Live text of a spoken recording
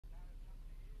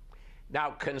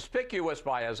Now, conspicuous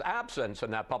by his absence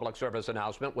in that public service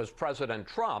announcement was President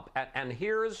Trump, and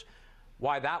here's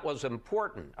why that was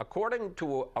important. According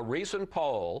to a recent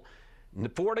poll,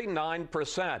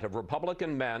 49% of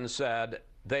Republican men said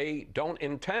they don't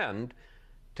intend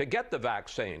to get the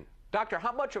vaccine. Doctor,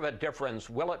 how much of a difference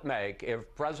will it make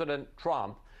if President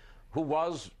Trump, who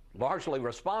was largely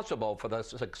responsible for the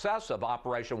success of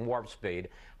Operation Warp Speed,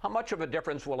 how much of a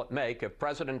difference will it make if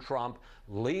President Trump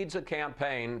leads a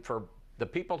campaign for the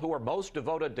people who are most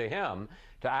devoted to him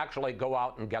to actually go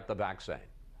out and get the vaccine?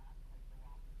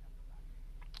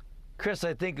 Chris,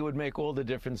 I think it would make all the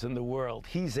difference in the world.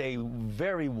 He's a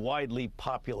very widely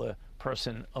popular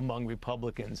person among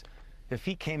Republicans. If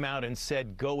he came out and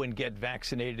said, go and get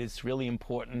vaccinated, it's really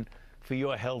important for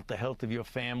your health, the health of your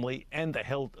family, and the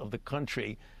health of the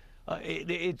country,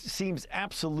 it seems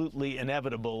absolutely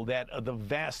inevitable that the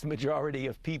vast majority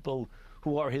of people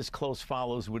who are his close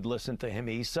followers would listen to him.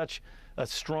 He's such a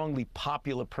strongly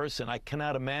popular person. I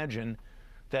cannot imagine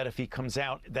that if he comes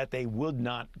out that they would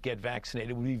not get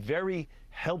vaccinated. It would be very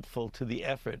helpful to the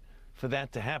effort for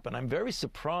that to happen. I'm very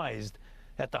surprised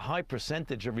at the high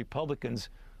percentage of Republicans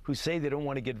who say they don't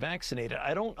want to get vaccinated.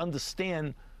 I don't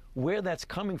understand where that's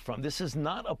coming from. This is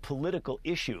not a political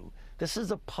issue. This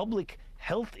is a public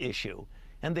health issue.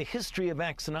 And the history of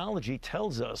vaccinology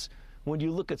tells us, when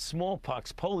you look at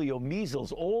smallpox, polio,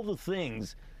 measles, all the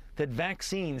things, that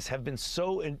vaccines have been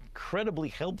so incredibly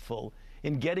helpful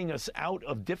in getting us out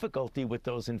of difficulty with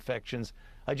those infections.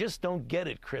 I just don't get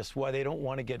it, Chris, why they don't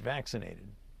want to get vaccinated.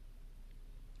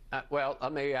 Well,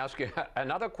 let me ask you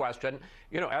another question.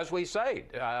 You know, as we say,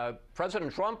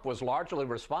 President Trump was largely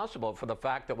responsible for the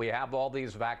fact that we have all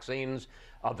these vaccines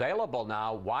available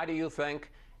now. Why do you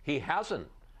think he hasn't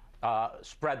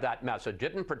spread that message,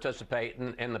 didn't participate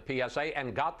in the PSA,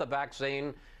 and got the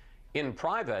vaccine in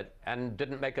private and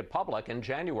didn't make it public in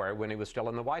January when he was still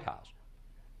in the White House?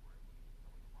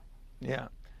 Yeah.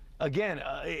 Again,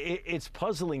 it's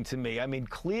puzzling to me. I mean,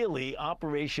 clearly,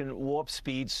 Operation Warp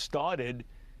Speed started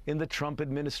in the Trump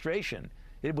administration.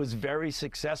 It was very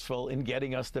successful in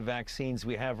getting us the vaccines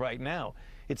we have right now.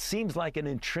 It seems like an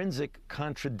intrinsic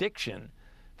contradiction,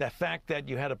 the fact that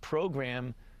you had a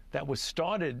program that was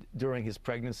started during his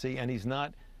pregnancy and he's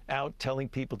not out telling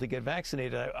people to get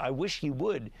vaccinated. I wish he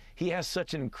would. He has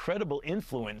such an incredible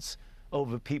influence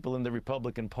over people in the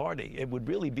Republican Party. It would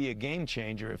really be a game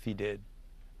changer if he did.